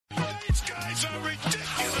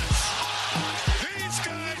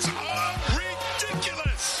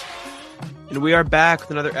And we are back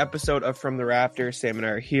with another episode of From the Rafters. Sam and I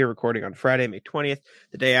are here recording on Friday, May 20th,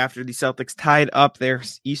 the day after the Celtics tied up their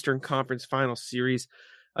Eastern Conference Final Series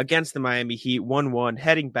against the Miami Heat 1-1,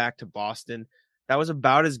 heading back to Boston. That was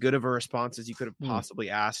about as good of a response as you could have possibly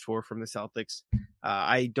asked for from the Celtics.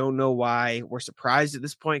 I don't know why we're surprised at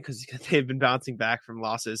this point because they've been bouncing back from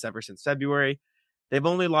losses ever since February. They've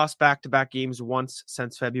only lost back-to-back games once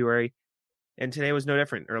since February. And today was no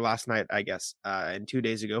different, or last night, I guess, and 2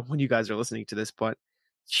 days ago when you guys are listening to this. But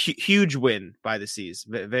huge win by the C's.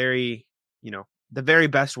 Very, the very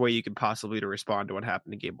best way you could possibly to respond to what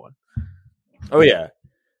happened in Game 1. Oh, yeah.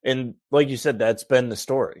 And like you said, that's been the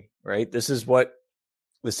story, right? This is what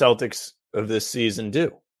the Celtics of this season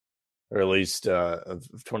do, or at least of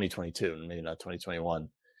 2022, maybe not 2021.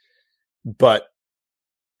 But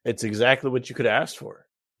it's exactly what you could ask for.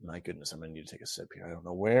 My goodness, I'm going to need to take a sip here. I don't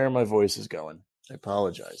know where my voice is going. I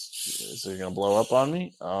apologize. Is it going to blow up on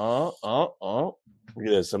me? Oh. Look at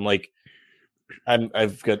this.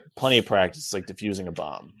 I've got plenty of practice. It's like diffusing a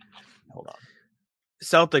bomb. Hold on.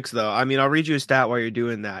 Celtics, though, I'll read you a stat while you're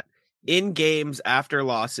doing that. In games after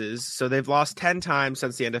losses, so they've lost 10 times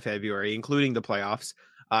since the end of February, including the playoffs,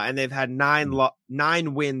 and they've had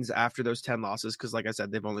nine wins after those 10 losses because, like I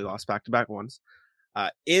said, they've only lost back-to-back once.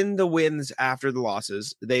 In the wins after the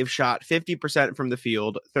losses, they've shot 50% from the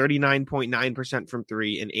field, 39.9% from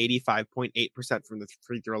three, and 85.8% from the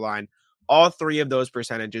free throw line. All three of those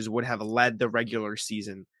percentages would have led the regular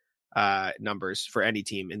season numbers for any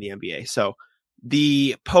team in the NBA. So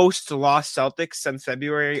the post-loss Celtics since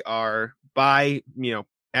February are, by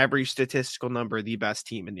every statistical number, the best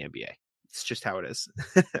team in the NBA. It's just how it is.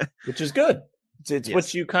 Which is good. It's yes.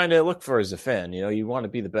 What you kind of look for as a fan. You want to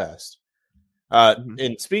be the best.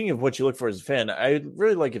 And speaking of what you look for as a fan, I'd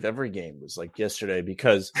really like if every game was like yesterday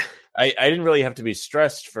because I didn't really have to be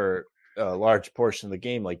stressed for a large portion of the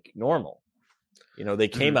game like normal. They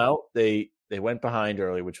came out, they went behind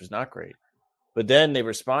early, which was not great. But then they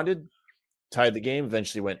responded, tied the game,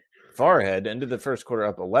 eventually went far ahead, ended the first quarter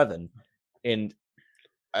up 11. And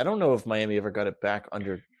I don't know if Miami ever got it back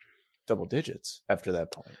under double digits after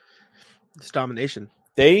that point. It's domination.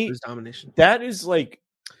 Domination. That is like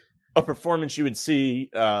a performance you would see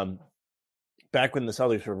back when the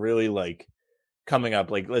Celtics were really like coming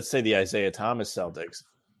up, like let's say the Isaiah Thomas Celtics,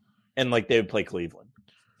 and like they would play Cleveland,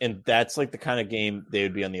 and that's like the kind of game they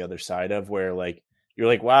would be on the other side of, where like you're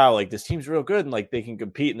like, wow, like this team's real good and like they can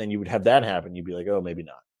compete, and then you would have that happen, you'd be like, oh, maybe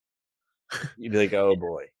not. You'd be like, oh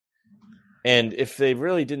boy. And if they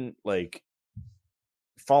really didn't like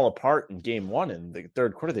fall apart in game one in the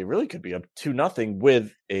third quarter, they really could be up 2-0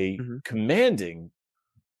 with a commanding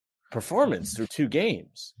performance through 2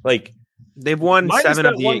 games. Like they've won 7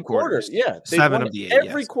 of the 8 quarters. Yeah, 7 of the 8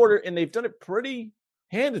 every quarter, and they've done it pretty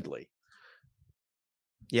handedly.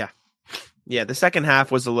 Yeah. The second half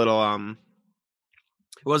was a little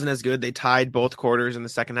it wasn't as good. They tied both quarters in the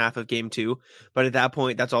second half of game 2, but at that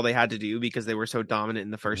point that's all they had to do because they were so dominant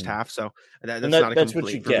in the first half. So that's not a that's complaint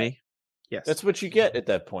what you for get. me. Yes, that's what you get at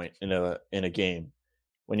that point in a game.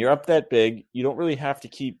 When you're up that big, you don't really have to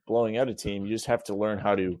keep blowing out a team. You just have to learn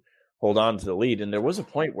how to hold on to the lead. And there was a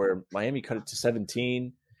point where Miami cut it to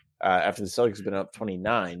 17 after the Celtics had been up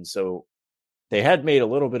 29. So they had made a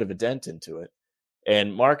little bit of a dent into it.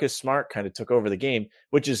 And Marcus Smart kind of took over the game,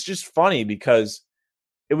 which is just funny because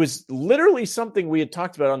it was literally something we had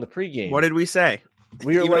talked about on the pregame. What did we say?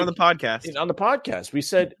 We were even on the podcast. On the podcast, we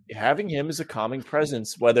said having him as a calming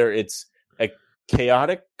presence, whether it's a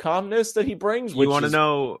chaotic calmness that he brings. You want to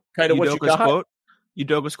know kind of what you got? Quote?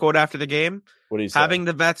 Udoka's quote after the game. What do you say? Having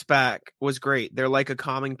the vets back was great. They're like a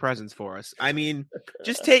calming presence for us. I mean,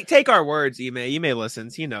 just take our words, Ime. Ime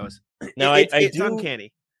listens. He knows. Now, it's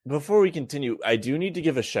uncanny. Before we continue, I do need to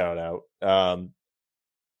give a shout out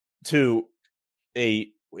to a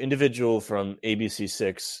individual from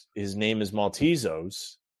ABC6. His name is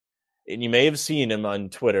Maltezos, and you may have seen him on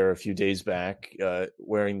Twitter a few days back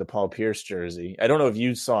wearing the Paul Pierce jersey. I don't know if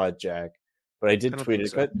you saw it, Jack, but I did tweet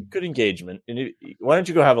it. So. Good engagement. And why don't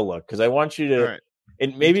you go have a look? Because I want you to,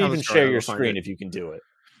 and maybe even share your screen if you can do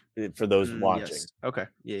it for those watching. Yes. Okay.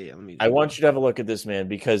 Yeah. I want you to have a look at this man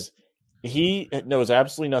because he knows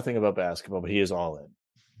absolutely nothing about basketball, but he is all in.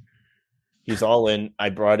 He's all in. I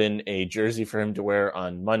brought in a jersey for him to wear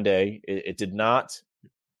on Monday. It did not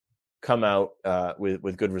come out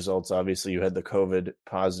with good results. Obviously, you had the COVID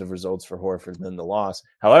positive results for Horford and then the loss.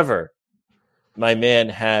 However, my man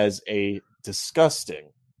has a disgusting,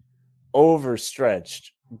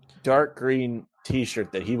 overstretched, dark green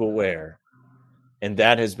T-shirt that he will wear, and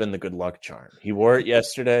that has been the good luck charm. He wore it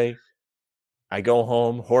yesterday. I go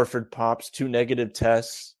home. Horford pops 2 negative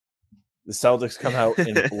tests. The Celtics come out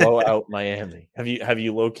and blow out Miami. Have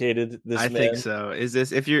you located this I man? think so. Is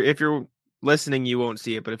this if you're listening, you won't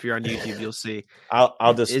see it, but if you're on YouTube, you'll see. I'll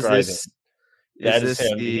Is describe him. this is That is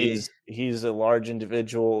this him. the He's a large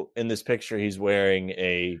individual. In this picture, he's wearing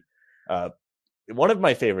a one of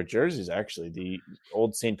my favorite jerseys, actually, the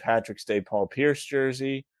old St. Patrick's Day Paul Pierce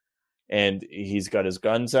jersey, and he's got his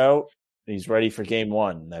guns out. He's ready for game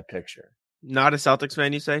one in that picture. not a Celtics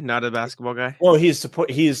fan? You say not a basketball guy? Well, he's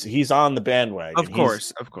on the bandwagon. Of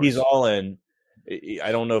course. He's all in.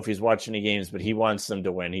 I don't know if he's watching any games, but he wants them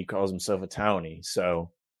to win. He calls himself a townie,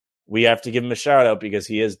 so we have to give him a shout out because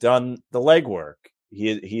he has done the legwork.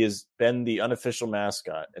 He has been the unofficial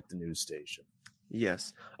mascot at the news station.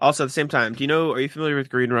 Yes. Also, at the same time, are you familiar with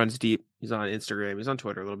Green Runs Deep? He's on Instagram. He's on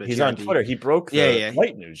Twitter a little bit. He's GRD. on Twitter. He broke the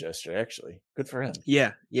White news yesterday, actually. Good for him.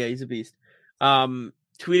 Yeah, he's a beast.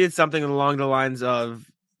 Tweeted something along the lines of,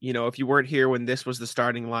 if you weren't here when this was the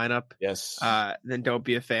starting lineup, yes, then don't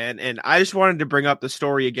be a fan. And I just wanted to bring up the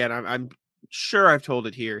story again. I'm sure I've told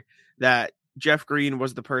it here that Jeff Green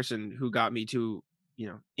was the person who got me to,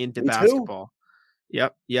 into basketball.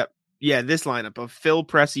 Yep. Yeah, this lineup of Phil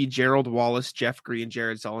Pressey, Gerald Wallace, Jeff Green,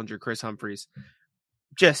 Jared Sullinger, Chris Humphries.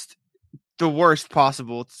 Just the worst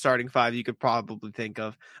possible starting five you could probably think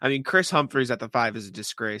of. I mean, Chris Humphries at the 5 is a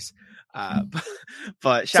disgrace.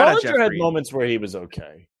 But shout out Jeff Sullinger had Green. moments where he was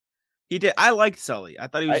okay. He did. I liked Sully. I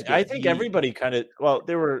thought he was good. I think everybody kind of,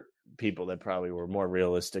 there were people that probably were more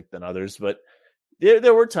realistic than others, but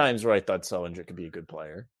there were times where I thought Sullinger could be a good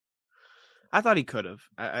player. I thought he could have.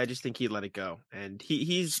 I just think he let it go. And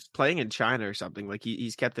he's playing in China or something. Like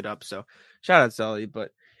he's kept it up. So shout out Sully,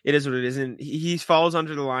 but it is what it is. And he falls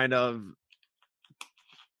under the line of,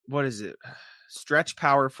 what is it? Stretch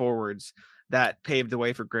power forwards that paved the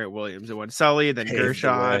way for Grant Williams. It went Sully, then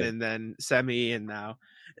Gershon, and then Semi, and now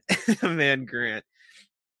man Grant,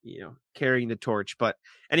 carrying the torch. But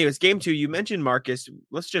anyways, game 2, you mentioned Marcus.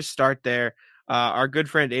 Let's just start there. Our good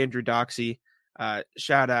friend Andrew Doxey,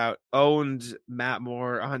 shout out, owned Matt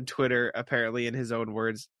Moore on Twitter, apparently in his own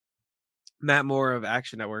words. Matt Moore of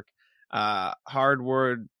Action Network. Hard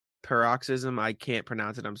word paroxysm. I can't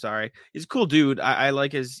pronounce it. I'm sorry. He's a cool dude. I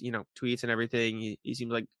like his, tweets and everything. He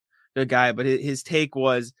seems like a good guy, but his take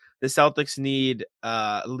was the Celtics need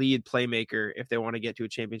a lead playmaker if they want to get to a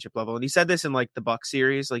championship level. And he said this in like the Bucks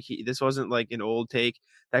series. Like this wasn't like an old take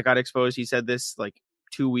that got exposed. He said this like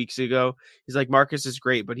 2 weeks ago. He's like, Marcus is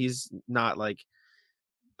great, but he's not like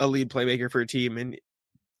a lead playmaker for a team. And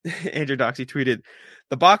Andrew Doxey tweeted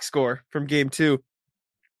the box score from game 2.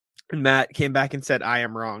 And Matt came back and said, I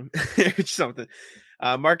am wrong. Something.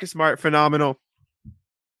 Marcus Smart, phenomenal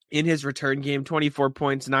in his return game. 24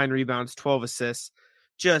 points, 9 rebounds, 12 assists.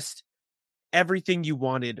 Just everything you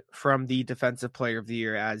wanted from the defensive player of the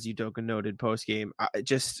year, as Udoka noted post-game.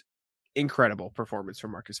 Just incredible performance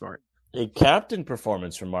from Marcus Smart. A captain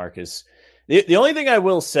performance from Marcus. The only thing I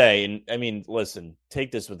will say, and I mean, listen,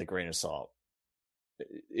 take this with a grain of salt.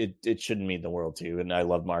 It shouldn't mean the world to you, and I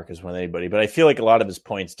love Marcus more than anybody, but I feel like a lot of his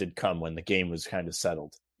points did come when the game was kind of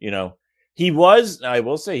settled. He was, I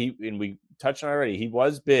will say, and we touched on already, he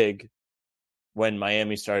was big when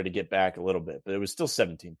Miami started to get back a little bit, but it was still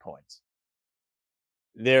 17 points.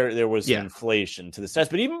 There was inflation to the stats,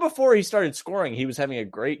 but even before he started scoring, he was having a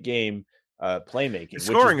great game playmaking,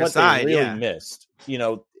 scoring which is aside, what they really missed.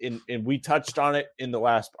 And we touched on it in the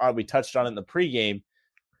last pod. We touched on it in the pregame.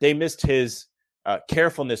 They missed his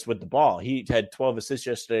carefulness with the ball. He had 12 assists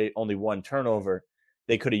yesterday, only 1 turnover.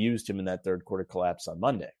 They could have used him in that third quarter collapse on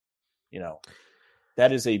Monday.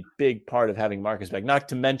 That is a big part of having Marcus back, not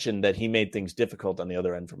to mention that he made things difficult on the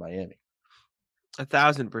other end for Miami.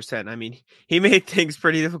 1,000%. I mean, he made things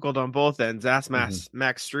pretty difficult on both ends. Ask Max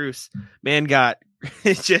Strus. Man got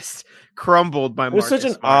just crumbled by Marcus. It was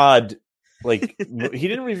such an odd, he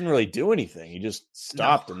didn't even really do anything. He just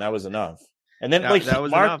stopped, and that was enough. And then,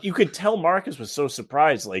 you could tell Marcus was so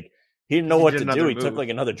surprised. Like, he didn't know what to do. He took,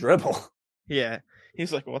 another dribble. Yeah.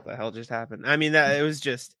 He's like, what the hell just happened? I mean, it was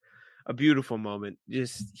just a beautiful moment.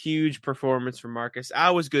 Just huge performance from Marcus.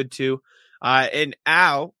 Al was good, too. And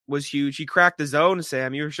Al was huge. He cracked the zone,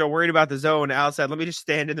 Sam. You were so worried about the zone. Al said, let me just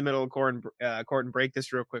stand in the middle of court and break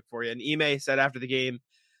this real quick for you. And Ime said after the game,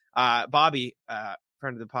 Bobby,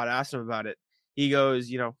 friend of the pod, asked him about it. He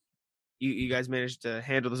goes, you guys managed to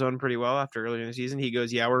handle the zone pretty well after earlier in the season. He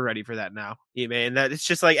goes, yeah, we're ready for that now, Ime. And that it's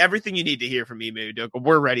just like everything you need to hear from Ime Udoka.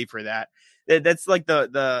 We're ready for that. That's like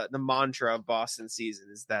the mantra of Boston season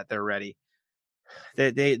is that they're ready.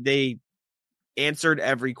 They answered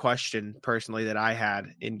every question personally that I had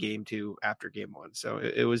in game 2 after game 1. So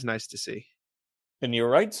it was nice to see. And you're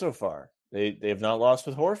right so far. They have not lost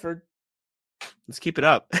with Horford. Let's keep it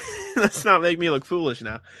up. Let's not make me look foolish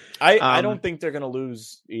now. I don't think they're going to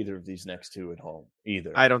lose either of these next two at home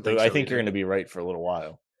either. I don't think so. I think you're going to be right for a little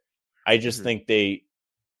while. I just think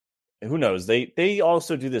who knows? They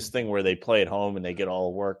also do this thing where they play at home and they get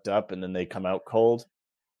all worked up and then they come out cold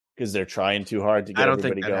because they're trying too hard to get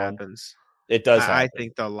everybody going. Happens. It does happen. I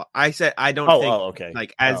think I said I don't think. Okay.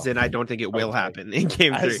 Like as in, I don't think it will happen in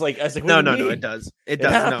Game 3. I was like, no, it does. It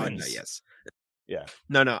does. Happens. No, yes. Yeah.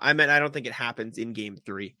 No. I meant I don't think it happens in Game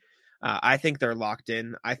 3. I think they're locked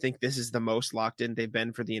in. I think this is the most locked in they've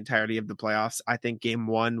been for the entirety of the playoffs. I think Game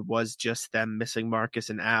 1 was just them missing Marcus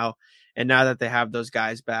and Al, and now that they have those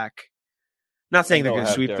guys back, not saying they're going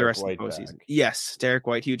to sweep the rest of the postseason. Yes, Derek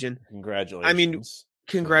White, Hugen. Congratulations. I mean,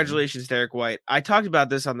 congratulations, Derek White. I talked about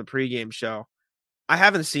this on the pregame show. I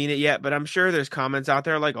haven't seen it yet, but I'm sure there's comments out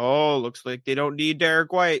there like, "Oh, looks like they don't need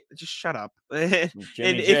Derek White." Just shut up.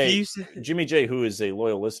 Jimmy J, who is a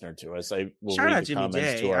loyal listener to us, I will read the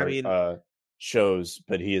comments to our shows,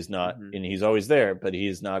 but he is not, and he's always there, but he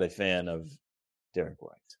is not a fan of Derek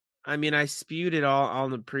White. I mean, I spewed it all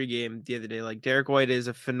on the pregame the other day. Like, Derek White is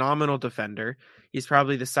a phenomenal defender. He's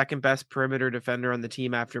probably the second best perimeter defender on the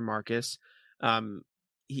team after Marcus.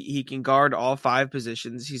 He can guard all 5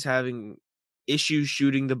 positions. He's having issues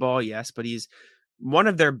shooting the ball, yes, but he's one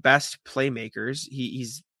of their best playmakers.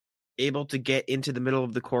 He's able to get into the middle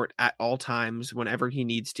of the court at all times whenever he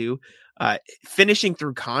needs to. Finishing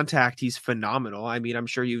through contact, he's phenomenal. I mean, I'm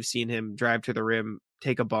sure you've seen him drive to the rim,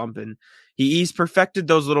 take a bump, and he's perfected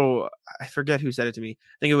those little, I forget who said it to me.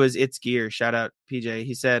 I think it was It's Gear. Shout out PJ.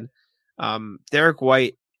 He said Derek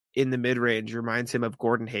White in the mid-range reminds him of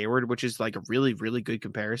Gordon Hayward, which is like a really, really good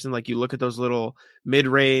comparison. Like, you look at those little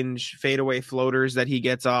mid-range fadeaway floaters that he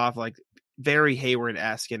gets off, like very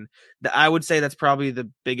Hayward-esque. And I would say that's probably the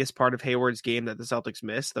biggest part of Hayward's game that the Celtics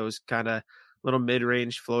miss, those kind of little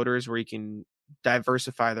mid-range floaters where you can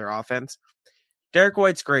diversify their offense. Derek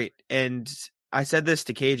White's great. And I said this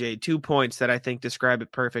to KJ, 2 points that I think describe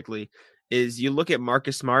it perfectly is you look at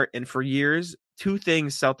Marcus Smart, and for years, 2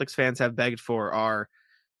 things Celtics fans have begged for are,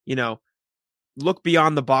 look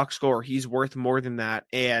beyond the box score. He's worth more than that.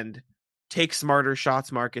 And take smarter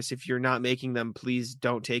shots, Marcus. If you're not making them, please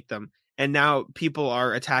don't take them. And now people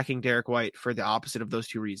are attacking Derek White for the opposite of those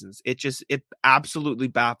 2 reasons. It absolutely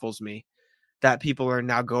baffles me that people are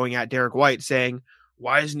now going at Derek White saying,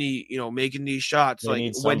 why isn't he, making these shots?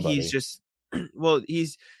 Like, when he's just, well,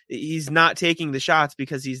 he's not taking the shots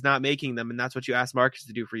because he's not making them. And that's what you asked Marcus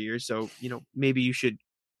to do for years. So, maybe you should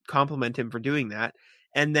compliment him for doing that.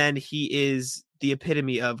 And then he is the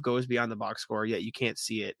epitome of goes beyond the box score, yet you can't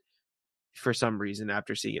see it for some reason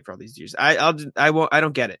after seeing it for all these years. I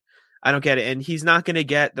don't get it. I don't get it. And he's not going to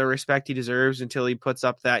get the respect he deserves until he puts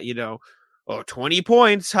up that, 20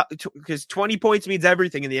 points, because 20 points means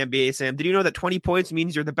everything in the NBA, Sam. Did you know that 20 points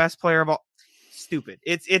means you're the best player of all? Stupid.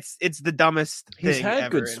 It's the dumbest thing ever. He's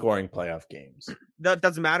had good scoring playoff games. That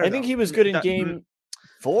doesn't matter. I think he was good in game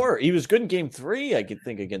 4. He was good in game 3, I could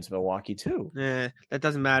think, against Milwaukee too. That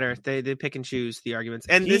doesn't matter. They pick and choose the arguments.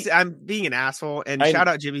 And I'm being an asshole. And shout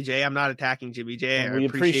out Jimmy J. I'm not attacking Jimmy J. We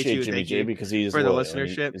appreciate Jimmy J because he's for the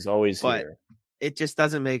listenership. He's always here. It just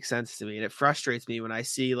doesn't make sense to me, and it frustrates me when I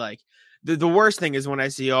see like the worst thing is when I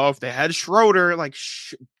see if they had Schroeder, like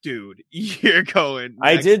dude, you're going.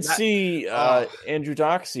 I did see Andrew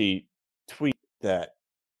Doxey tweet that.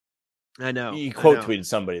 I know he tweeted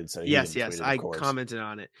somebody and said yes I commented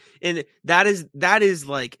on it, and that is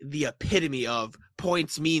like the epitome of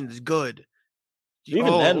points means good.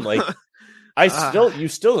 Even then, like you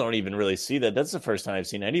still don't even really see that. That's the first time I've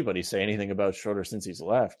seen anybody say anything about Schroeder since he's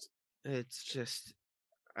left. It's just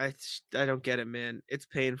I don't get it, man. It's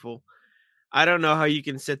painful. I don't know how you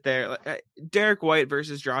can sit there. Derek White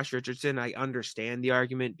versus Josh Richardson, I understand the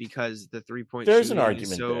argument because the 3-point there's an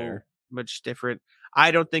argument there. Much different.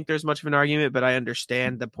 I don't think there's much of an argument, but I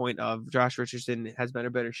understand the point of Josh Richardson has been a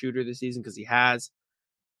better shooter this season because he has.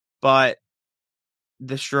 But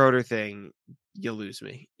the Schroeder thing, you lose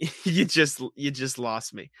me. you just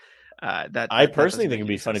lost me. I personally think it'd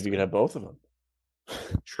be fun if you could have both of them.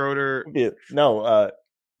 Schroeder,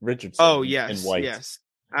 Richardson. Oh yes, and White. Yes.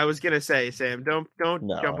 I was gonna say, Sam, don't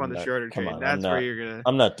jump on the Schroeder train. That's where you're gonna.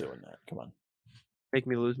 I'm not doing that. Come on, make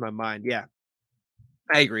me lose my mind. Yeah.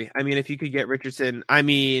 I agree. I mean, if you could get Richardson, I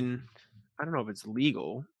don't know if it's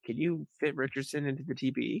legal. Can you fit Richardson into the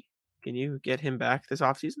TPE? Can you get him back this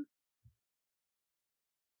offseason?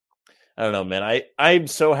 I don't know, man. I'm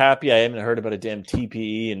so happy I haven't heard about a damn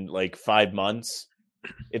TPE in like 5 months.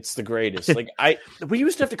 It's the greatest. We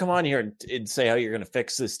used to have to come on here and say how you're going to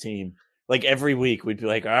fix this team. Like every week we'd be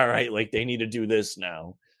like, all right, like they need to do this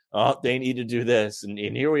now. Oh, they need to do this. And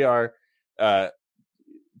here we are.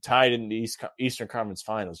 tied in the Eastern Conference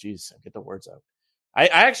Finals. Jesus, get the words out. I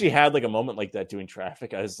actually had like a moment like that doing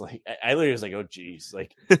traffic. I was like, I literally was like, oh, geez.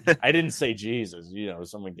 Like, I didn't say Jesus,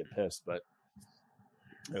 someone get pissed, but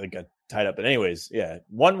I got tied up. But anyways, yeah,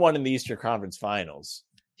 1-1 in the Eastern Conference Finals.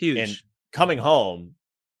 Huge. And coming home,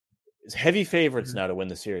 is heavy favorites now to win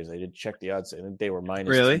the series. I did check the odds. I think they were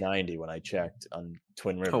minus 290 when I checked on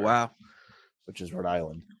Twin River. Oh, wow. Which is Rhode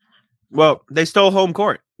Island. Well, they stole home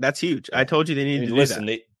court. That's huge. Yeah. I told you they needed to do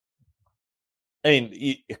that.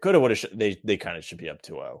 It could have, would have. They kind of should be up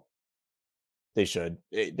 2-0. They should.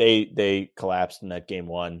 They collapsed in that game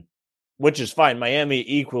 1, which is fine. Miami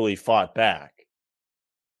equally fought back.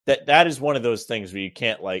 That is one of those things where you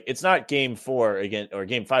can't it's not game 4 again or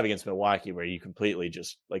game 5 against Milwaukee where you completely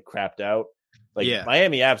just crapped out.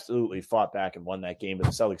 Miami absolutely fought back and won that game, but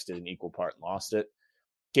the Celtics did an equal part and lost it.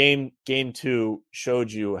 Game 2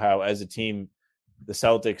 showed you how, as a team, the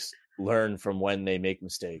Celtics learn from when they make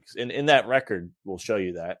mistakes. And in that record will show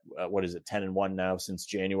you that. What is it, 10-1 now since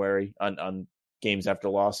January on games after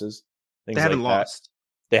losses? They haven't lost.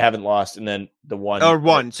 They haven't lost. And then the one. Or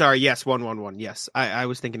one. Sorry. Yes. 1-1-1. Yes. I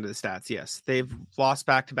was thinking of the stats. Yes. They've lost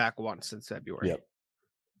back-to-back once since February. Yep.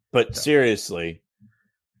 But seriously,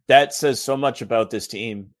 that says so much about this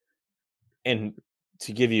team. And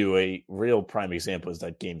to give you a real prime example is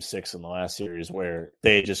that game 6 in the last series where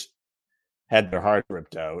they just had their heart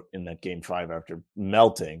ripped out in that game 5 after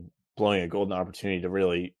melting, blowing a golden opportunity to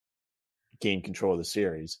really gain control of the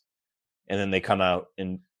series. And then they come out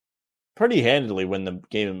and pretty handily win the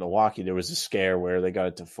game in Milwaukee. There was a scare where they got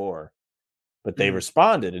it to 4, but they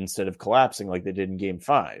responded instead of collapsing like they did in game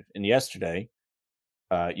 5. And yesterday,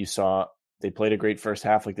 you saw they played a great first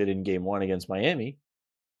half like they did in game 1 against Miami.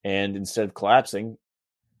 And instead of collapsing,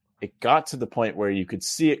 it got to the point where you could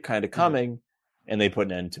see it kind of coming, and they put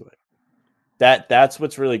an end to it. That's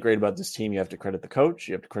what's really great about this team. You have to credit the coach.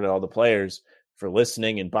 You have to credit all the players for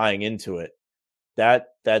listening and buying into it.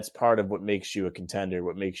 That's part of what makes you a contender,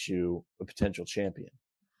 what makes you a potential champion.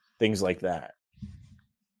 Things like that.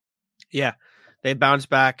 Yeah, they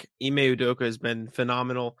bounced back. Ime Udoka has been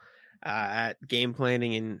phenomenal at game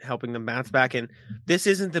planning and helping them bounce back. And this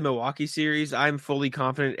isn't the Milwaukee series. I'm fully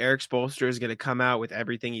confident Eric Spoelstra is going to come out with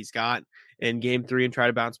everything he's got in game 3 and try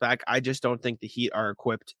to bounce back. I just don't think the Heat are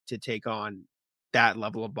equipped to take on that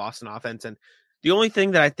level of Boston offense. And the only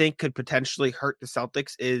thing that I think could potentially hurt the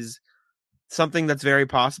Celtics is something that's very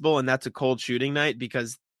possible, and that's a cold shooting night,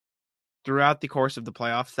 because throughout the course of the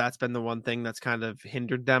playoffs, that's been the one thing that's kind of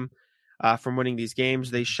hindered them from winning these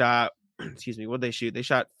games. They shot, what'd they shoot? They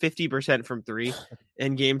shot 50% from 3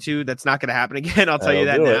 in game 2. That's not going to happen again. I'll tell you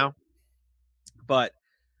that now. But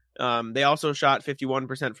they also shot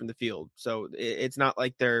 51% from the field. So it's not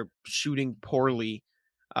like they're shooting poorly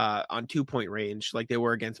on 2-point range like they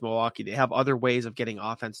were against Milwaukee. They have other ways of getting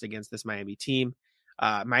offense against this Miami team.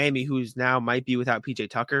 Miami, who's now might be without PJ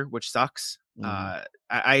Tucker, which sucks.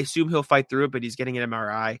 I assume he'll fight through it, but he's getting an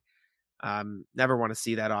MRI. Never want to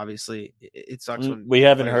see that. Obviously, it sucks. When we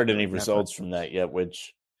haven't heard any results from that yet,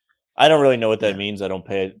 which I don't really know what that means.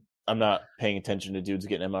 I'm not paying attention to dudes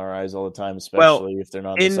getting MRIs all the time, especially if they're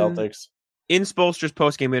not the Celtics. In Spoelstra's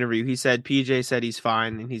post-game interview, he said PJ said he's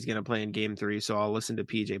fine and he's going to play in game 3, so I'll listen to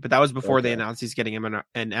PJ. But that was before they announced he's getting an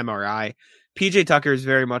MRI. PJ Tucker is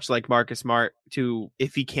very much like Marcus Smart,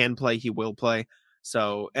 if he can play, he will play.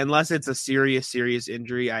 So unless it's a serious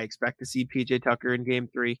injury, I expect to see PJ Tucker in game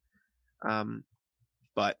 3.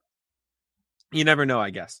 But you never know, I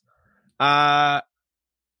guess. Celtics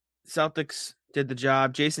did the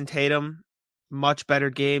job. Jason Tatum, much better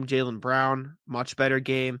game. Jaylen Brown, much better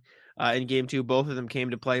game. In game 2, both of them came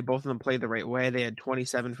to play. Both of them played the right way. They had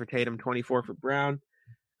 27 for Tatum, 24 for Brown.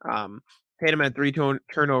 Tatum had 3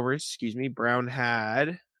 turnovers. Brown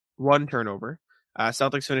had 1 turnover.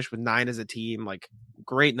 Celtics finished with 9 as a team.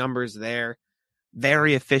 Great numbers there.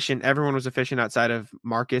 Very efficient. Everyone was efficient outside of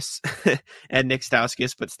Marcus and Nick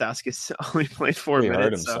Stauskas, but Stauskas only played 4 minutes.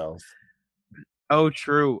 Hurt himself. Oh,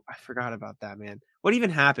 true. I forgot about that, man. What even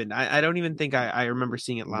happened? I don't even think I remember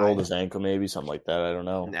seeing it live. Rolled his ankle, maybe something like that. I don't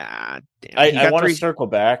know. Nah, damn. I want to circle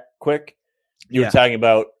back quick. You were talking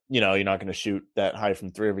about, you're not going to shoot that high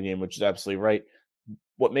from 3 every game, which is absolutely right.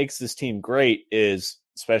 What makes this team great is,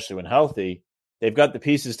 especially when healthy, they've got the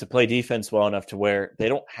pieces to play defense well enough to where they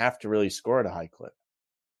don't have to really score at a high clip.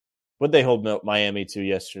 What'd they hold Miami to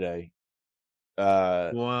yesterday?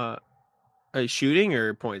 Shooting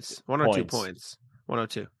or points? 102 points.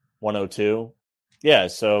 102. 102. Yeah,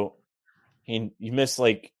 so you miss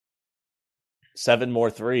 7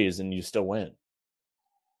 more threes and you still win.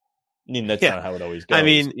 I mean, that's not how it always goes. I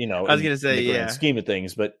mean, I was going to say, in the grand scheme of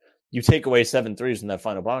things, but you take away 7 threes in that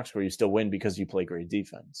final box score, you still win because you play great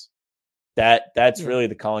defense. That's really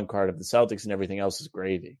the calling card of the Celtics, and everything else is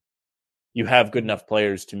gravy. You have good enough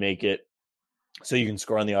players to make it so you can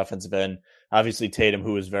score on the offensive end. Obviously, Tatum,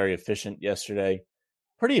 who was very efficient yesterday,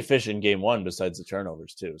 pretty efficient game one besides the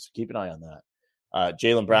turnovers too. So keep an eye on that.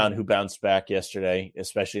 Jaylen Brown, who bounced back yesterday,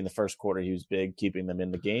 especially in the first quarter, he was big, keeping them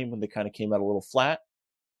in the game when they kind of came out a little flat.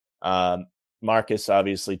 Marcus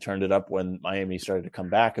obviously turned it up when Miami started to come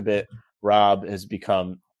back a bit. Rob has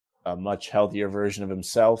become a much healthier version of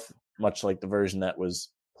himself, much like the version that was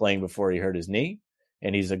playing before he hurt his knee.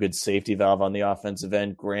 And he's a good safety valve on the offensive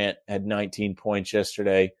end. Grant had 19 points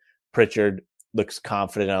yesterday. Pritchard looks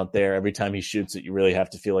confident out there. Every time he shoots it, you really have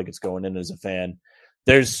to feel like it's going in as a fan.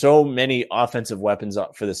 There's so many offensive weapons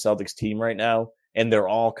for the Celtics team right now, and they're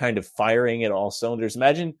all kind of firing at all cylinders.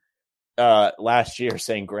 Imagine last year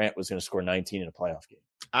saying Grant was going to score 19 in a playoff game.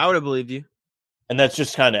 I would have believed you. And that's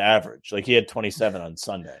just kind of average. Like he had 27 on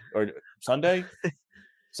Sunday. Or Sunday?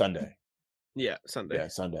 Sunday. Yeah, Sunday. Yeah,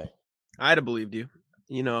 Sunday. I'd have believed you.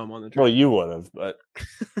 You know I'm on the track. Well, you would have, but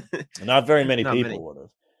not very many people would have.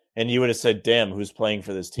 And you would have said, damn, who's playing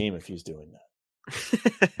for this team if he's doing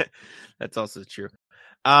that? That's also true.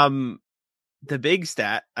 The big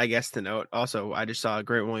stat, I guess, to note, also, I just saw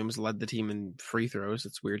Grant Williams led the team in free throws.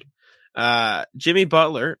 It's weird. Jimmy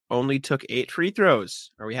Butler only took 8 free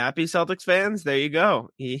throws. Are we happy, Celtics fans? There you go.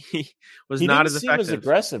 He was not as effective. He was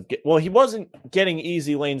aggressive. Well, he wasn't getting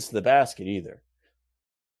easy lanes to the basket either.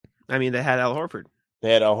 I mean, they had Al Horford.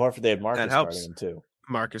 They had Al Horford. They had Marcus guarding him too.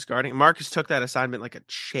 Marcus guarding. Marcus took that assignment like a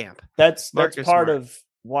champ. That's part of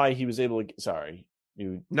why he was able to. Sorry.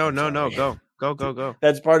 No. Go.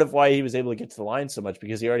 That's part of why he was able to get to the line so much,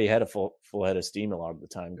 because he already had a full head of steam a lot of the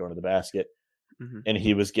time going to the basket. Mm-hmm. And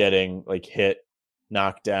he was getting like hit,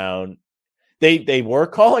 knocked down. They were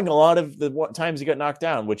calling a lot of the times he got knocked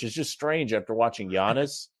down, which is just strange after watching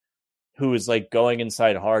Giannis, who is like going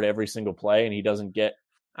inside hard every single play, and he doesn't get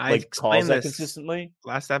calls that consistently.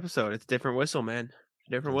 Last episode, it's different whistle, man.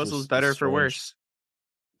 Different whistle's better for worse.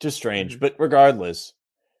 Just strange, but regardless,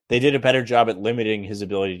 they did a better job at limiting his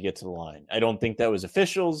ability to get to the line. I don't think that was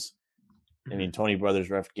officials. I mean, Tony Brothers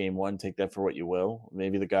ref game 1. Take that for what you will.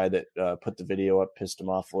 Maybe the guy that put the video up pissed him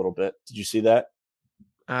off a little bit. Did you see that?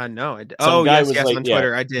 No. I did. Yes, on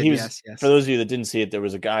Twitter. I did. Yes. For those of you that didn't see it, there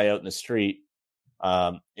was a guy out in the street,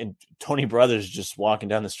 and Tony Brothers just walking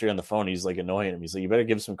down the street on the phone. He's like annoying him. He's like, "You better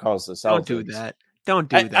give some calls to the Celtics." Don't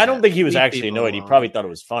do that. I don't think he was actually annoyed. He probably thought it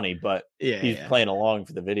was funny, but he's playing along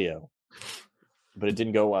for the video. But it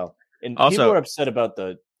didn't go well. And also, people are upset about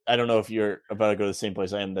I don't know if you're about to go to the same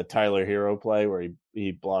place I am, the Tyler Hero play where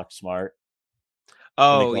he blocked Smart.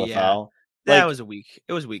 Oh, yeah. That was a weak.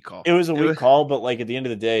 It was a weak call. It was a weak call, but like at the end of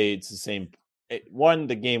the day, it's the same. One,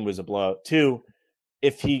 the game was a blowout. 2,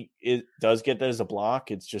 if he does get that as a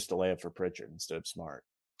block, it's just a layup for Pritchard instead of Smart.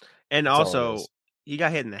 And that's also, he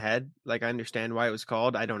got hit in the head. Like, I understand why it was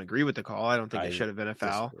called. I don't agree with the call. I don't think it should have been a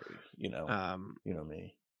foul. Disagree. You know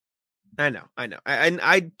me. I know. And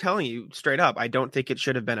I'm telling you straight up, I don't think it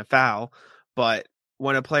should have been a foul. But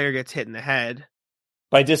when a player gets hit in the head,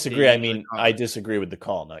 by disagree, I mean I disagree with the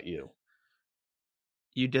call, not you.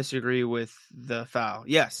 You disagree with the foul?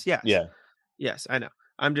 Yes. Yeah. Yes, I know.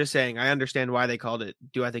 I'm just saying I understand why they called it.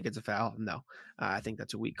 Do I think it's a foul? No. I think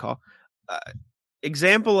that's a weak call.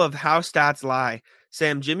 Example of how stats lie.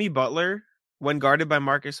 Sam, Jimmy Butler, when guarded by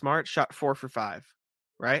Marcus Smart, shot 4 for 5,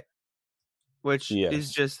 right? Which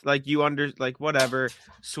is just like whatever,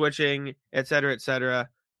 switching, et cetera.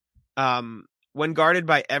 When guarded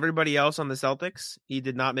by everybody else on the Celtics, he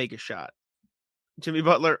did not make a shot. Jimmy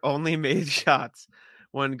Butler only made shots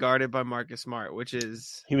when guarded by Marcus Smart, which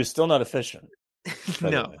is... He was still not efficient.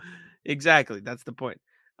 No, exactly. That's the point.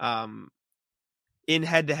 In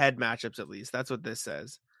head-to-head matchups, at least. That's what this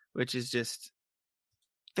says, which is just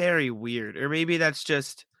very weird. Or maybe that's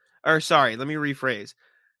just... Or sorry, let me rephrase.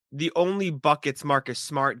 The only buckets Marcus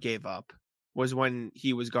Smart gave up was when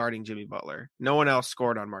he was guarding Jimmy Butler. No one else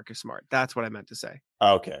scored on Marcus Smart. That's what I meant to say.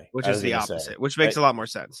 Okay. Which is the opposite, which makes a lot more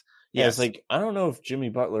sense. Yeah, it's like, I don't know if Jimmy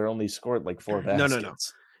Butler only scored like 4 baskets. No.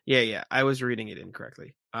 Yeah. I was reading it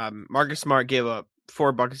incorrectly. Marcus Smart gave up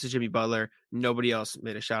 4 buckets to Jimmy Butler. Nobody else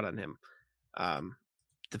made a shot on him.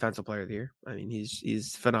 Defensive player of the year. I mean,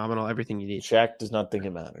 he's phenomenal. Everything you need. Shaq does not think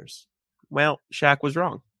it matters. Well, Shaq was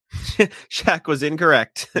wrong. Shaq was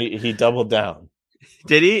incorrect. He doubled down.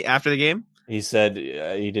 Did he after the game? He said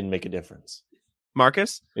he didn't make a difference.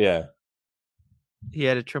 Marcus? Yeah. He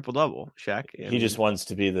had a triple-double, Shaq. He just wants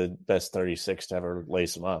to be the best 36 to ever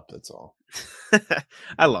lace him up, that's all.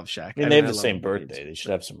 I love Shaq. I mean, they have the same birthday. They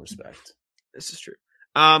should have some respect. This is true.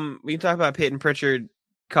 We can talk about Peyton Pritchard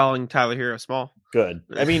calling Tyler Hero small. Good.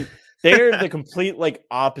 I mean, they're the complete like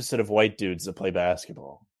opposite of white dudes that play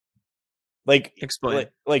basketball. Like, Explain.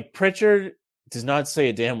 like Pritchard does not say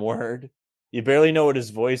a damn word. You barely know what his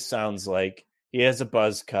voice sounds like. He has a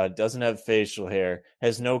buzz cut, doesn't have facial hair,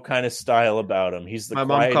 has no kind of style about him. He's the My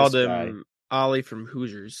quietest mom called guy. him Ollie from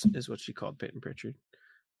Hoosiers, is what she called Peyton Pritchard.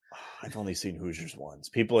 I've only seen Hoosiers once.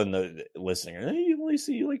 People in the listening, you only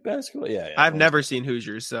see you like basketball. Yeah, I've never seen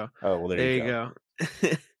Hoosiers, so well, there you go.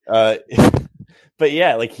 But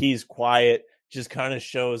yeah, like he's quiet, just kind of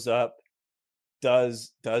shows up,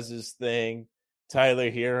 does his thing. Tyler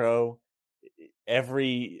Hero,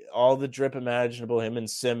 all the drip imaginable. Him and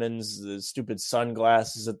Simmons, the stupid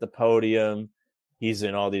sunglasses at the podium. He's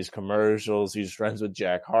in all these commercials. He's friends with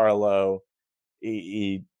Jack Harlow.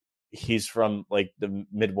 He's from like the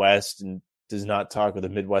Midwest and does not talk with a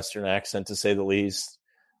Midwestern accent, to say the least.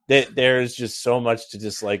 There's just so much to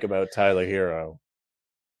dislike about Tyler Hero.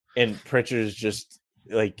 And Pritchard's just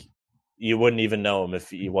like, you wouldn't even know him if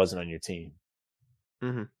he wasn't on your team.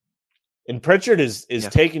 Mm-hmm. And Pritchard is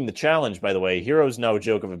taking the challenge, by the way. Hero's no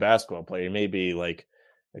joke of a basketball player. He may be like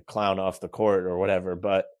a clown off the court or whatever,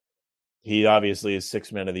 but he obviously is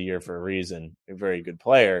 6th man of the year for a reason. A very good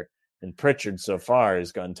player. And Pritchard so far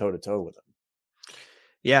has gone toe-to-toe with him.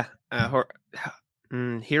 Yeah.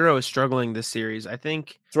 Hero is struggling this series. I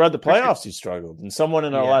think throughout the playoffs he struggled. And someone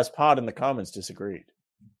in our last pod in the comments disagreed.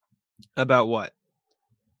 About what?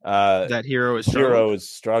 That Hero is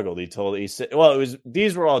struggled.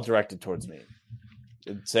 These were all directed towards me,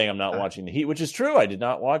 saying I'm not watching the Heat, which is true. I did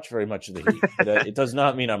not watch very much of the Heat. But it does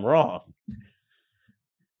not mean I'm wrong.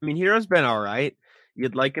 I mean, Hero's been all right.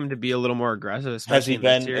 You'd like him to be a little more aggressive. Especially Has he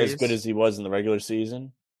been as good as he was in the regular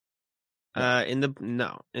season? In the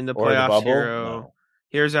playoffs,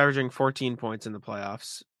 Hero's averaging 14 points in the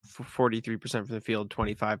playoffs, 43% from the field,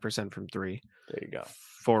 25% from three. There you go.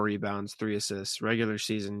 4 rebounds, 3 assists. Regular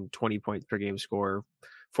season, 20 points per game score,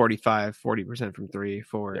 40% from 3,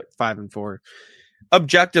 5 and 4.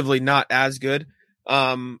 Objectively, not as good.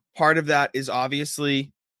 Part of that is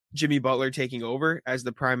obviously Jimmy Butler taking over as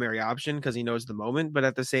the primary option because he knows the moment. But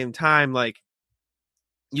at the same time, like,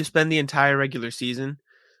 you spend the entire regular season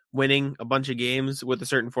winning a bunch of games with a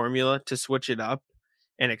certain formula to switch it up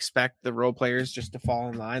and expect the role players just to fall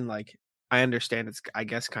in line. Like, I understand it's, I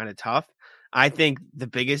guess, kind of tough. I think the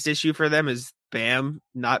biggest issue for them is Bam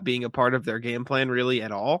not being a part of their game plan really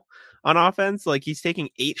at all on offense. Like, he's taking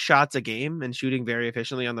 8 shots a game and shooting very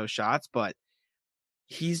efficiently on those shots, but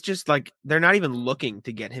he's just like, they're not even looking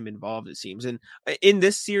to get him involved, it seems. And in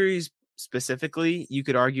this series specifically, you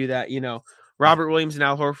could argue that, Robert Williams and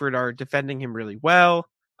Al Horford are defending him really well.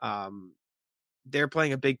 They're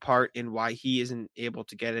playing a big part in why he isn't able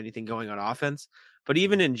to get anything going on offense. But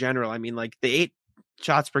even in general, I mean, like, the 8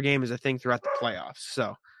 shots per game is a thing throughout the playoffs.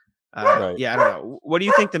 So, right. I don't know. What do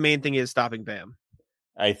you think the main thing is stopping Bam?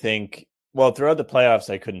 I think, throughout the playoffs,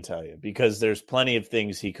 I couldn't tell you because there's plenty of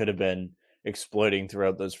things he could have been exploiting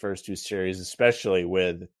throughout those first 2 series, especially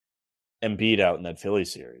with Embiid out in that Philly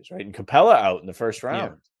series, right? And Capella out in the first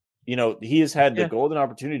round. Yeah. He has had the golden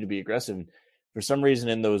opportunity to be aggressive. For some reason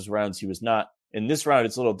in those rounds, he was not. In this round,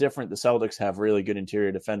 it's a little different. The Celtics have really good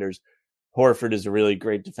interior defenders. Horford is a really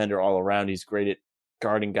great defender all around. He's great at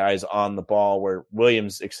guarding guys on the ball, where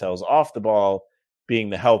Williams excels off the ball, being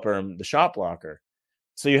the helper and the shot blocker.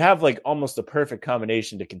 So you have like almost a perfect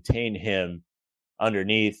combination to contain him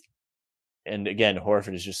underneath. And again,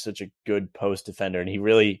 Horford is just such a good post defender, and he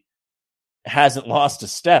really hasn't lost a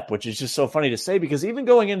step, which is just so funny to say because even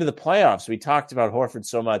going into the playoffs, we talked about Horford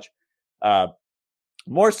so much,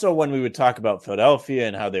 more so when we would talk about Philadelphia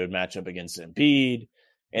and how they would match up against Embiid.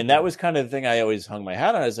 And that was kind of the thing I always hung my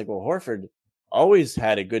hat on. I was like, well, Horford always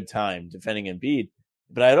had a good time defending Embiid,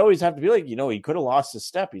 but I'd always have to be like, he could have lost a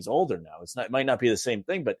step. He's older now. It might not be the same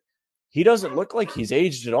thing, but he doesn't look like he's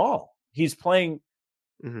aged at all. He's playing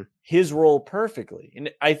his role perfectly. And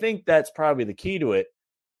I think that's probably the key to it.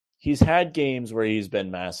 He's had games where he's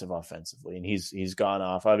been massive offensively and he's gone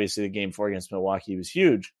off. Obviously the game 4 against Milwaukee was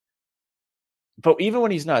huge, but even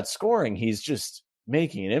when he's not scoring, he's just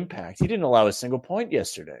making an impact. He didn't allow a single point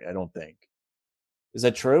yesterday, I don't think. Is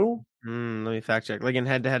that true? Let me fact check. Like in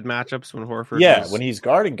head-to-head matchups when Horford when he's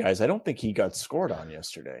guarding guys, I don't think he got scored on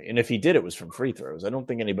yesterday. And if he did, it was from free throws. I don't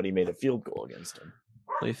think anybody made a field goal against him.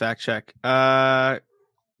 Let me fact check. No.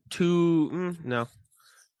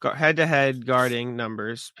 Head-to-head guarding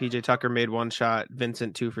numbers. PJ Tucker made 1 shot.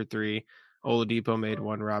 Vincent 2 for 3. Oladipo made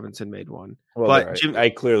 1. Robinson made 1. Well, but I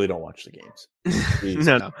clearly don't watch the games.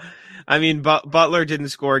 No. I mean, Butler didn't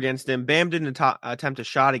score against him. Bam didn't attempt a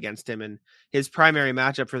shot against him, and his primary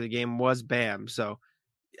matchup for the game was Bam. So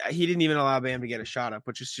he didn't even allow Bam to get a shot up,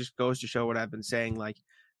 which just goes to show what I've been saying. Like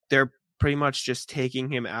they're pretty much just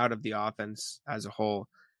taking him out of the offense as a whole,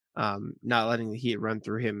 not letting the Heat run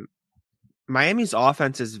through him. Miami's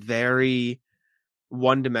offense is very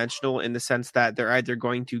one-dimensional in the sense that they're either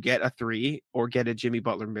going to get a three or get a Jimmy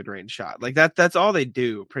Butler mid-range shot. Like that's all they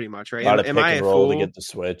do pretty much, right? A lot of Am pick I and a roll to fool? get the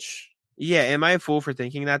switch. Yeah, am I a fool for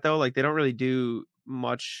thinking that though? Like they don't really do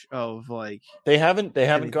much of like They haven't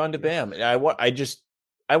gone to Bam. And I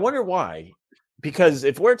wonder why. Because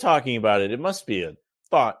if we're talking about it, it must be a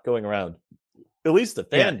thought going around at least the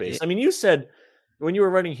fan base. I mean, you said when you were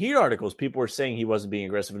writing Heat articles, people were saying he wasn't being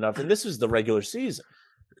aggressive enough, and this is the regular season.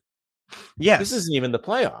 Yes. This isn't even the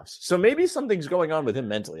playoffs. So maybe something's going on with him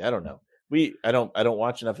mentally. I don't know. I don't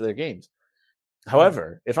watch enough of their games.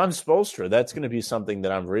 However, if I'm Spoelstra, that's going to be something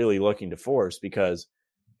that I'm really looking to force because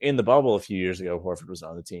in the bubble a few years ago, Horford was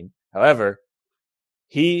on the team. However,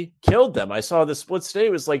 he killed them. I saw the split today.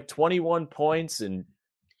 It was like 21 points and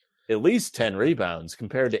at least 10 rebounds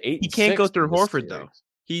compared to 8. He can't go through Horford though.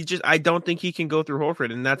 I don't think he can go through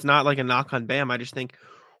Horford, and that's not like a knock on Bam. I just think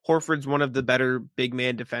Horford's one of the better big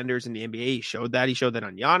man defenders in the NBA. He showed that. He showed that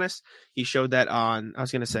on Giannis. He showed that on, I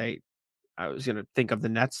was going to think of the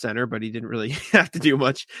Nets center, but he didn't really have to do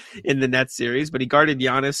much in the Nets series, but he guarded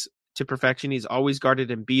Giannis to perfection. He's always guarded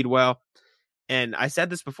Embiid well. And I said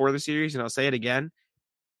this before the series, and I'll say it again.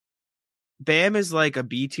 Bam is like a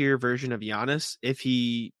B tier version of Giannis if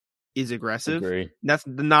he is aggressive. Agree. That's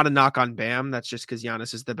not a knock on Bam. That's just because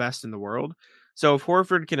Giannis is the best in the world. So if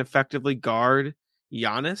Horford can effectively guard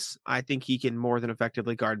Giannis, I think he can more than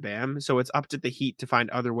effectively guard Bam. So it's up to the Heat to find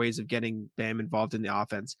other ways of getting Bam involved in the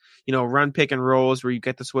offense. Run pick and rolls where you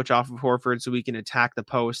get the switch off of Horford so we can attack the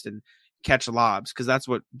post and catch lobs, because that's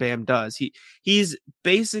what Bam does. He's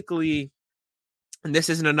basically, and this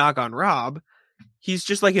isn't a knock on Rob, he's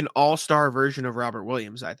just like an all-star version of Robert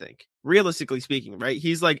Williams, I think. Realistically speaking, right?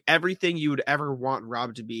 He's like everything you would ever want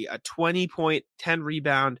Rob to be, a 20-point, 10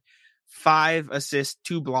 rebound, 5 assist,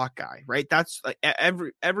 2 block guy, right? That's like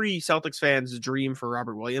every Celtics fan's dream for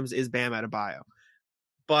Robert Williams is Bam Adebayo.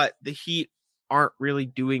 But the Heat aren't really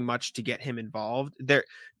doing much to get him involved.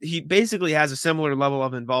 He basically has a similar level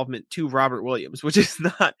of involvement to Robert Williams, which is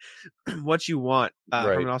not what you want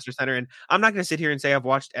from an All-Star center. And I'm not going to sit here and say I've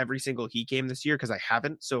watched every single Heat game this year because I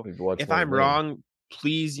haven't. So if I'm wrong,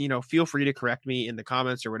 please, feel free to correct me in the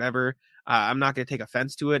comments or whatever. I'm not going to take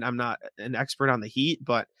offense to it. I'm not an expert on the Heat,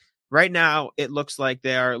 but right now it looks like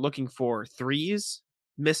they are looking for threes,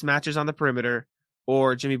 mismatches on the perimeter,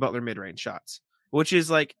 or Jimmy Butler mid-range shots, which is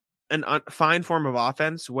like a fine form of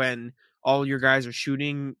offense when all your guys are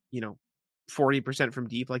shooting, 40% from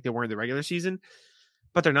deep like they were in the regular season,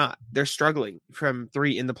 but they're not. They're struggling from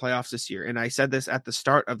 3 in the playoffs this year. And I said this at the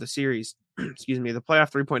start of the series, excuse me, the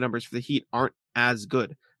playoff 3-point numbers for the Heat aren't as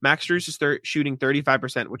good. Max Strus is shooting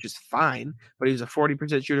 35%, which is fine, but he was a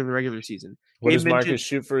 40% shooter in the regular season. What does Marcus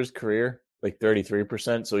shoot for his career? Like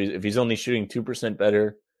 33%. So if he's only shooting 2%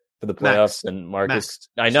 better for the playoffs than Marcus,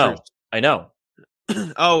 I know.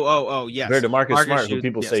 Oh, yes. Compared to Marcus Smart, who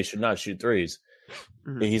people say should not shoot threes.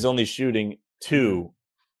 Mm-hmm. He's only shooting 2%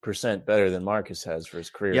 better than Marcus has for his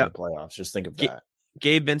career in the playoffs. Just think of that.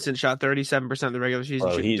 Gabe Vincent shot 37% in the regular season.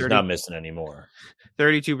 Oh, he's not missing anymore.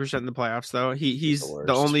 32% in the playoffs, though. He's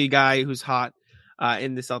the only guy who's hot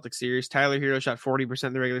in the Celtics series. Tyler Hero shot 40%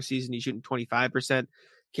 in the regular season. He's shooting 25%.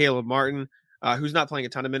 Caleb Martin, who's not playing a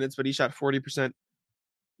ton of minutes, but he shot 40%.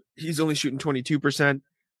 He's only shooting 22%.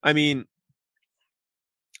 I mean,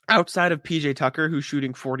 outside of PJ Tucker, who's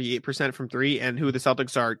shooting 48% from 3 and who the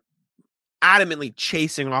Celtics are adamantly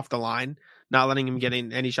chasing off the line, not letting him get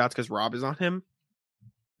in any shots because Rob is on him.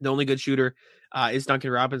 The only good shooter is Duncan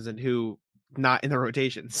Robinson, who not in the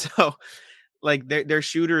rotation. So like they're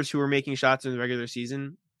shooters who are making shots in the regular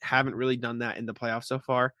season, haven't really done that in the playoffs so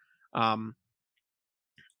far.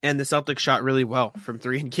 And the Celtics shot really well from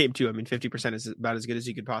 3 in game 2. I mean, 50% is about as good as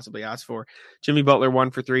you could possibly ask for. Jimmy Butler 1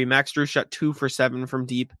 for 3. Max Strus shot 2 for 7 from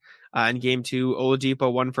deep in game 2.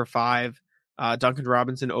 Oladipo 1 for 5. Duncan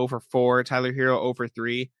Robinson 0 for 4. Tyler Hero 0 for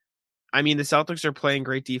 3. I mean, the Celtics are playing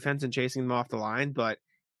great defense and chasing them off the line, but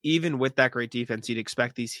even with that great defense, you'd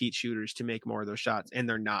expect these Heat shooters to make more of those shots, and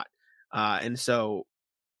they're not. And so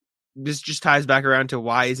this just ties back around to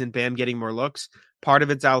why isn't Bam getting more looks? Part of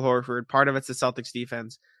it's Al Horford, part of it's the Celtics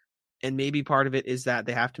defense, and maybe part of it is that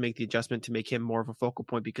they have to make the adjustment to make him more of a focal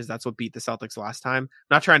point because that's what beat the Celtics last time. I'm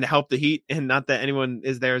not trying to help the Heat, and not that anyone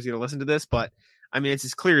is going to listen to this, but I mean, it's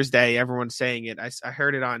as clear as day. Everyone's saying it. I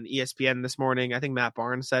heard it on ESPN this morning. I think Matt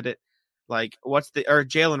Barnes said it. Like,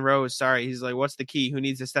 Jalen Rose, sorry. He's like, what's the key? Who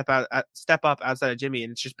needs to step up outside of Jimmy?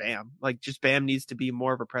 And it's just Bam. Like, just Bam needs to be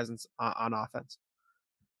more of a presence on offense.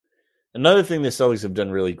 Another thing the Celtics have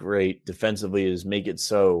done really great defensively is make it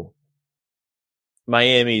so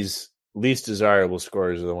Miami's least desirable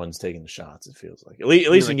scorers are the ones taking the shots, it feels like. At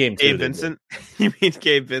least in Like game 2. Gabe Vincent? You mean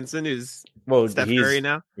Gabe Vincent, who's Steph Curry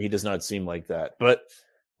now? He does not seem like that. But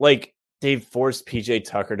like they've forced PJ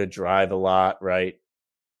Tucker to drive a lot, right?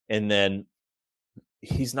 And then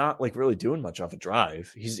he's not like really doing much off a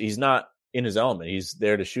drive. He's not in his element. He's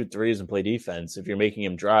there to shoot threes and play defense. If you're making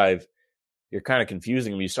him drive, you're kind of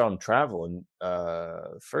confusing him. You saw him travel in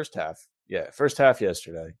first half. Yeah, first half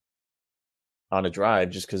yesterday on a drive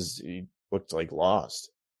just because he looked like lost.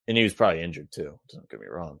 And he was probably injured too. Don't get me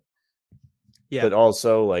wrong. Yeah. But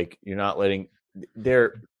also, like, you're not letting –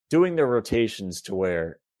 they're doing their rotations to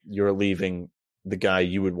where you're leaving the guy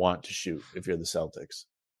you would want to shoot if you're the Celtics.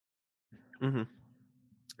 Mm-hmm.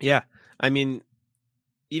 Yeah. I mean,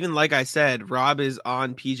 even like I said, Rob is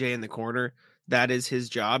on PJ in the corner. That is his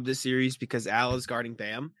job this series because Al is guarding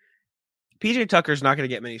Bam. PJ Tucker's not going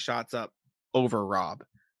to get many shots up over Rob.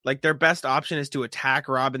 Like, their best option is to attack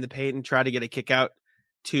Rob in the paint and try to get a kick out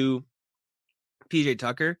to PJ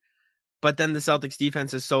Tucker. But then the Celtics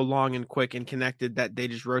defense is so long and quick and connected that they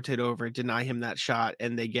just rotate over and deny him that shot.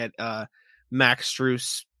 And they get Max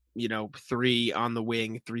Strus, 3 on the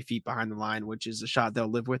wing, 3 feet behind the line, which is a shot they'll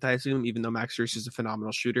live with, I assume, even though Max Strus is a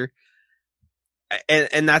phenomenal shooter.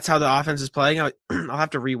 And that's how the offense is playing. I'll have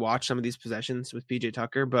to rewatch some of these possessions with PJ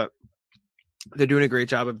Tucker, but they're doing a great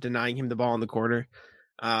job of denying him the ball in the corner.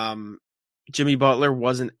 Jimmy Butler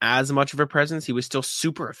wasn't as much of a presence. He was still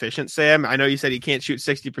super efficient, Sam. I know you said he can't shoot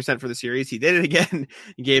 60% for the series. He did it again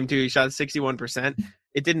in game 2. He shot 61%.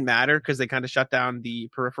 It didn't matter because they kind of shut down the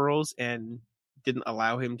peripherals and didn't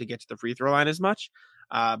allow him to get to the free throw line as much.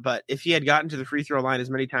 But if he had gotten to the free throw line as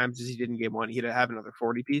many times as he did in game 1, he'd have another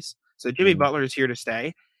 40 piece. So Jimmy Butler is here to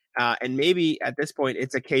stay. And maybe at this point,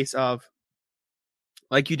 it's a case of,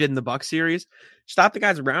 like you did in the Bucks series, stop the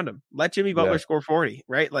guys around him. Let Jimmy Butler score 40,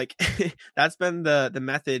 right? Like that's been the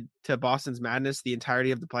method to Boston's madness the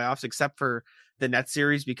entirety of the playoffs, except for the Nets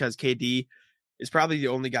series, because KD is probably the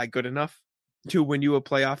only guy good enough to win you a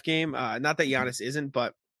playoff game. Not that Giannis isn't,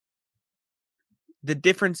 but the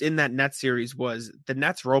difference in that Nets series was the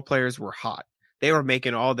Nets role players were hot. They were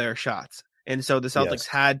making all their shots. And so the Celtics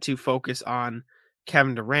had to focus on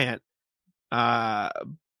Kevin Durant. But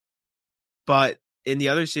in the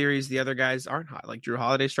other series, the other guys aren't hot. Like Drew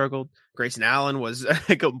Holiday struggled. Grayson Allen was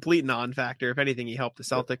a complete non-factor. If anything, he helped the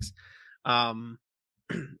Celtics.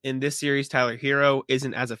 In this series, Tyler Hero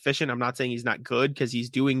isn't as efficient. I'm not saying he's not good because he's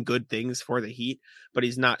doing good things for the Heat, but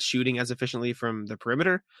he's not shooting as efficiently from the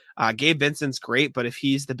perimeter. Gabe Vincent's great, but if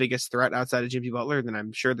he's the biggest threat outside of Jimmy Butler, then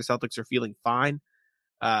I'm sure the Celtics are feeling fine.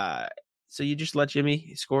 So you just let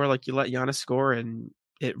Jimmy score like you let Giannis score, and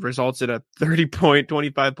it results in a 30-point,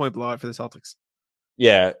 25-point blowout for the Celtics.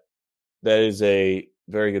 Yeah, that is a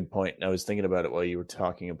very good point. And I was thinking about it while you were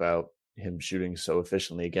talking about him shooting so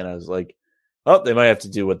efficiently. Again, I was like, oh, they might have to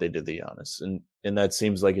do what they did to Giannis. And that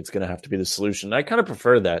seems like it's going to have to be the solution. I kind of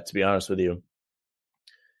prefer that, to be honest with you.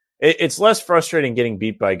 It's less frustrating getting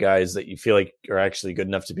beat by guys that you feel like are actually good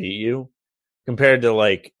enough to beat you compared to,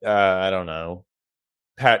 like, I don't know,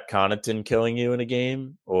 Pat Connaughton killing you in a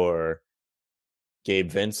game or Gabe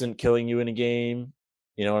Vincent killing you in a game.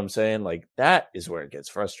 You know what I'm saying? Like, that is where it gets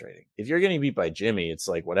frustrating. If you're getting beat by Jimmy, it's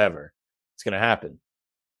like, whatever. It's going to happen.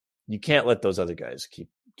 You can't let those other guys keep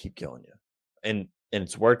killing you. And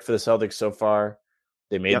it's worked for the Celtics so far.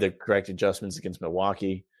 They made the correct adjustments against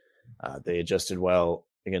Milwaukee. They adjusted well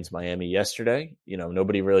against Miami yesterday.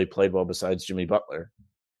 Nobody really played well besides Jimmy Butler.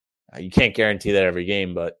 You can't guarantee that every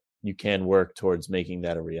game, but you can work towards making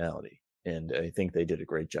that a reality. And I think they did a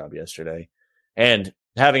great job yesterday. And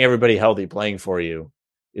having everybody healthy playing for you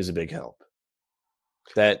is a big help.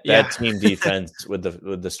 That team defense with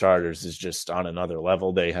the starters is just on another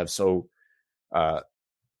level. They have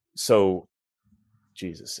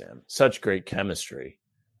Jesus, Sam, such great chemistry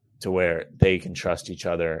to where they can trust each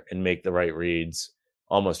other and make the right reads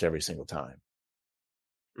almost every single time.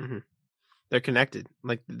 Mm-hmm. They're connected.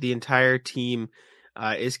 Like the entire team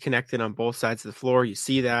is connected on both sides of the floor. You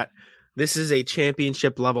see that. This is a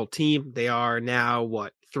championship level team. They are now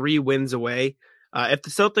 3 wins away. If the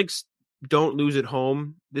Celtics don't lose at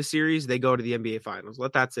home this series, they go to the NBA Finals.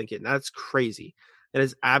 Let that sink in. That's crazy. That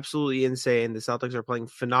is absolutely insane. The Celtics are playing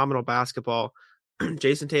phenomenal basketball.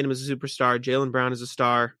 Jason Tatum is a superstar. Jaylen Brown is a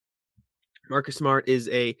star. Marcus Smart is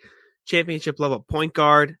a championship level point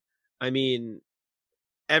guard. I mean,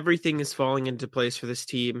 everything is falling into place for this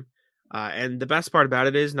team. And the best part about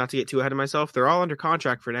it is, not to get too ahead of myself, they're all under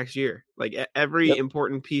contract for next year. Like every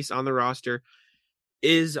important piece on the roster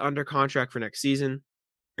is under contract for next season.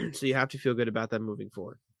 So you have to feel good about them moving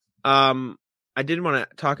forward. I did want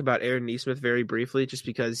to talk about Aaron Nesmith very briefly, just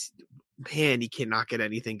because, man, he cannot get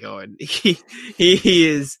anything going. He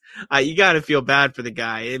is. You got to feel bad for the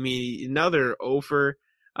guy. I mean, another offer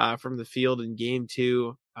from the field in game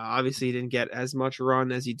 2. Obviously, he didn't get as much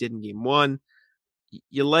run as he did in game 1.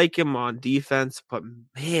 You like him on defense, but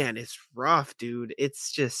man, it's rough, dude.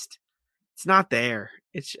 It's not there.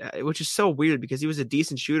 It's which is so weird because he was a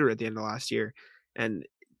decent shooter at the end of last year. And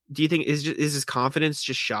do you think is his confidence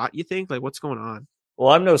just shot? You think, like, what's going on? Well,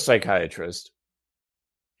 I'm no psychiatrist.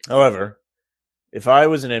 However, if I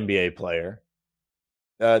was an NBA player,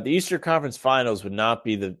 the Eastern Conference Finals would not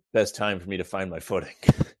be the best time for me to find my footing.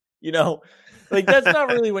 Like that's not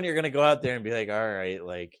really when you're going to go out there and be like, all right,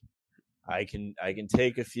 like I can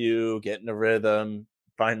take a few, get in a rhythm,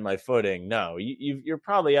 find my footing. No, you're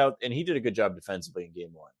probably out, and he did a good job defensively in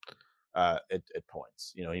game 1 at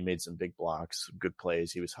points. He made some big blocks, some good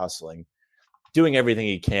plays. He was hustling, doing everything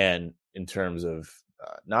he can in terms of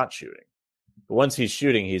not shooting. But once he's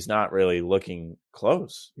shooting, he's not really looking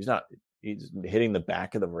close. He's hitting the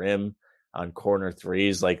back of the rim on corner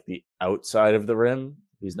threes, like the outside of the rim.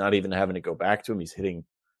 He's not even having to go back to him. He's hitting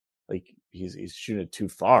like he's shooting it too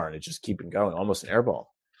far, and it's just keeping going, almost an air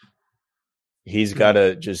ball. He's got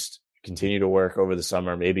to just continue to work over the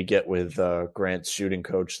summer, maybe get with Grant's shooting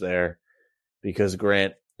coach there, because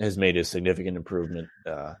Grant has made a significant improvement,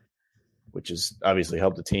 which has obviously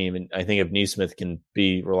helped the team. And I think if Nesmith can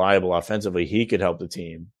be reliable offensively, he could help the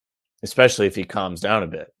team, especially if he calms down a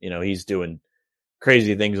bit. He's doing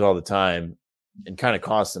crazy things all the time and kind of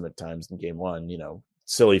costs them at times in game 1,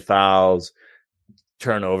 silly fouls,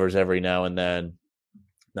 turnovers every now and then,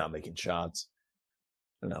 not making shots.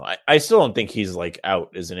 No, I still don't think he's like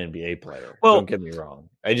out as an NBA player. Well, don't get me wrong.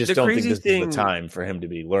 I just don't think this is the time for him to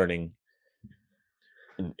be learning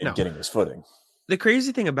and getting his footing. The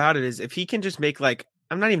crazy thing about it is if he can just make like,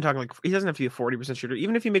 I'm not even talking like, he doesn't have to be a 40% shooter.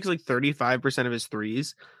 Even if he makes like 35% of his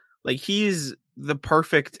threes, like he's the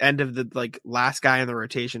perfect end of the like last guy in the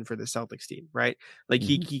rotation for the Celtics team, right? Like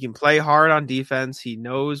he can play hard on defense. He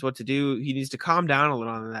knows what to do. He needs to calm down a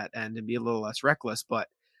little on that end and be a little less reckless. But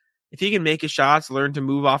if he can make his shots, learn to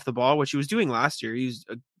move off the ball, which he was doing last year, he's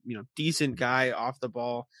a decent guy off the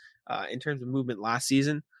ball in terms of movement last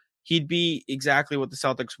season. He'd be exactly what the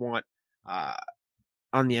Celtics want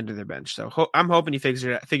on the end of their bench. So I'm hoping he figures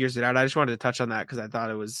it out. I just wanted to touch on that because I thought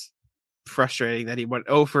it was frustrating that he went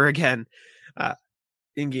over again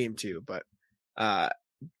in game 2. But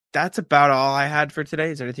that's about all I had for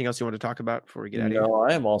today. Is there anything else you want to talk about before we get out of here? No,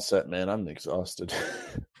 I am all set, man. I'm exhausted.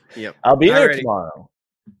 Yep. I'll be there tomorrow.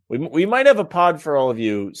 We might have a pod for all of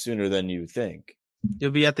you sooner than you think.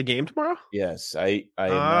 You'll be at the game tomorrow? Yes, I am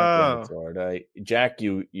not going to Florida. Jack,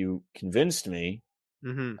 you convinced me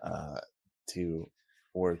to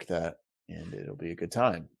work that, and it'll be a good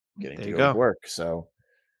time getting to go to work. So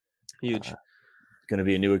huge. Going to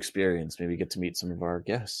be a new experience. Maybe get to meet some of our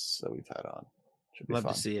guests that we've had on. Should be fun.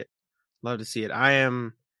 Love to see it. I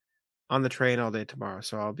am on the train all day tomorrow,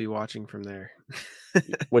 so I'll be watching from there.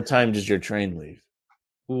 What time does your train leave?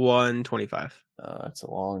 1:25. That's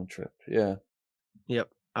a long trip. Yeah. Yep.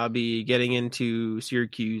 I'll be getting into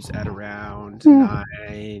Syracuse at around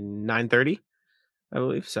 9:30, I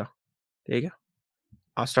believe. So there you go.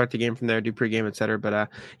 I'll start the game from there, do pregame, etc. But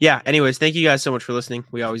yeah. Anyways, thank you guys so much for listening.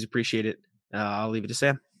 We always appreciate it. I'll leave it to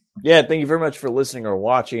Sam. Yeah, thank you very much for listening or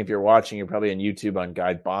watching. If you're watching, you're probably on YouTube on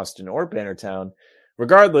Guide Boston or Bannertown.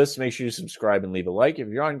 Regardless, make sure you subscribe and leave a like. If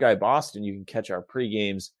you're on Guide Boston, you can catch our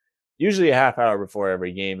pregames usually a half hour before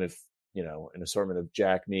every game if, an assortment of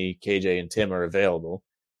Jack, me, KJ, and Tim are available.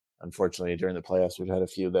 Unfortunately, during the playoffs, we've had a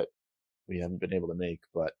few that we haven't been able to make,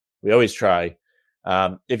 but we always try.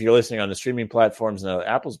 If you're listening on the streaming platforms and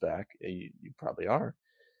Apple's back, you probably are.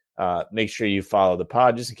 Make sure you follow the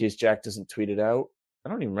pod just in case Jack doesn't tweet it out. I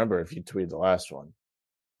don't even remember if you tweeted the last one.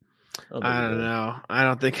 I don't know. I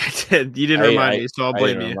don't think I did. You didn't remind me, so I'll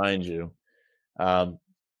blame you. Remind you.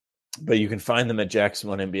 But you can find them at Jackson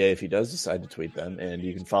One NBA if he does decide to tweet them, and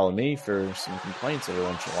you can follow me for some complaints every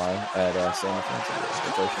once in a while at Sam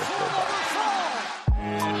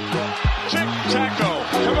Defense.